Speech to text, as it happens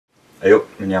My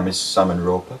nyam is Salmon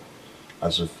Roper,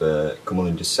 as of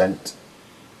Cumbrian descent.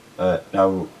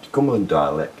 Now, the Cumbrian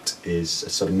dialect is a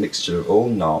sort of mixture of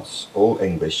Old Norse, Old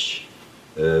English,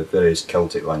 various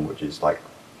Celtic languages like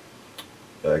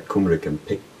Cumbrian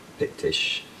and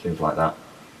pictish, things like that.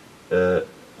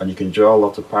 And you can draw a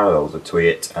lot of parallels between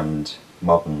it and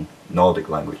modern Nordic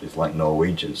languages like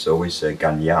Norwegian. So we say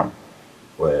gan yam,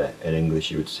 where in English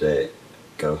you would say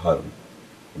go home.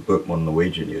 In modern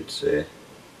Norwegian you'd say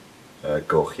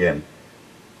go hjeme.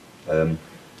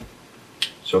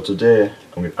 So today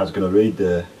I was going to read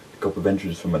a couple of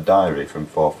entries from a diary from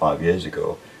 4 or 5 years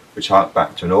ago, which hark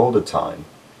back to an older time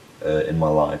in my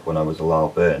life when I was a little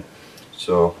bairn.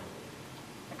 So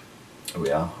here we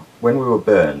are. When we were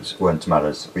bairns, weren't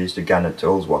marras, we used to gan at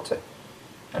Ullswater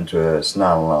and to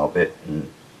snarl a little bit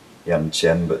and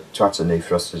hjeme, but twat any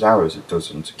frostit hours it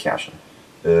doesn't cashen.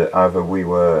 However, we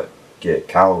were get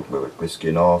cold, we were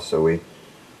glisky norse, so we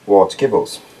wore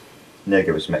kibbles.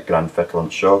 Nega was met gran fettle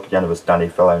and shock, Jan was Danny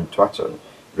fell out twatter and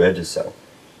brayed cell.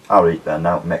 Hareet there,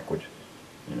 now meckward,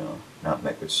 now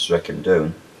meckward strecken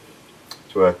doon.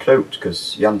 To a creukt,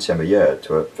 because Jan a year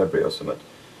to a February or summat,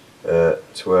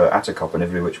 to a attercoppen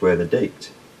every which way the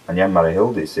deek't, and Jan marry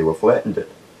Hilde, see were flattened it.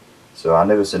 So I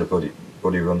never seen a buddy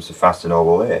run so fast in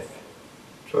all life.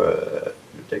 To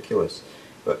ridiculous.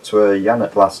 But to Jan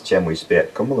at last hjeme we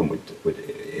speak Cumbrian with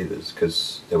others,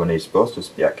 because they were not supposed to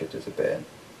speak it as a bairn.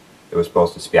 They were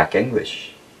supposed to speak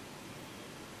English.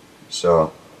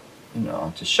 So,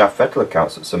 to shaft fettle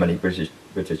accounts that so many British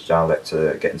dialects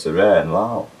are getting so rare and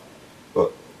low.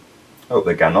 But I hope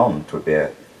they gan on, 'twould be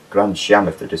a grand sham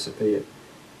if they disappeared.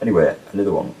 Anyway,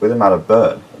 another one. With a marra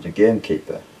bairn, a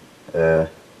gamekeeper,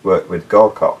 worked with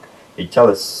Gorcock. He'd tell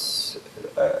us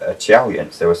a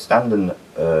chaliance, they were standing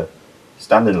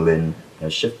lin,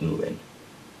 shifting lin,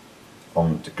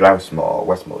 on the Grousemore,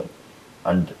 Westmoreland,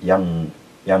 and Jan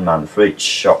man Freach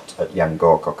shot at Jan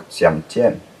Gorcock at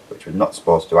tyem, which was not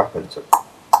supposed to happen, so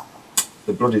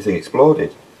the bloody thing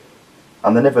exploded.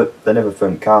 And they never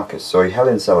found carcass, so he held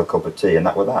himself a cup of tea and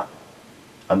that was that.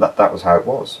 And that was how it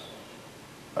was.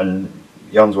 And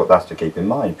Jan's what that's to keep in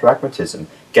mind. Pragmatism.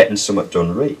 Getting summat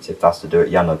done right, if that's to do it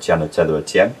Jan or tether or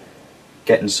tyem.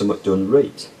 Getting summat done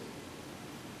right.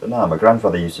 But now, my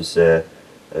grandfather used to say,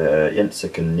 Yensa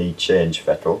can need change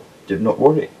fettle, did not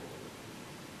worry.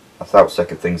 I thought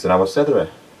second things than I was sether,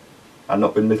 and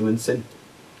not been middling sin.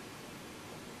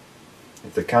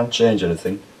 If they can't change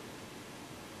anything,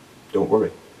 don't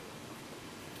worry.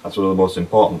 That's one of the most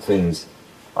important things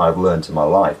I've learned in my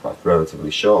life, my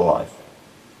relatively short life.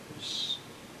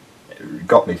 It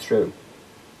got me through.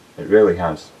 It really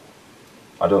has.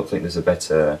 I don't think there's a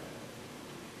better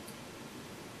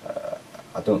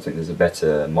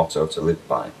motto to live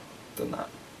by than that.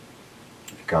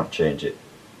 If you can't change it,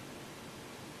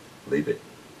 leave it.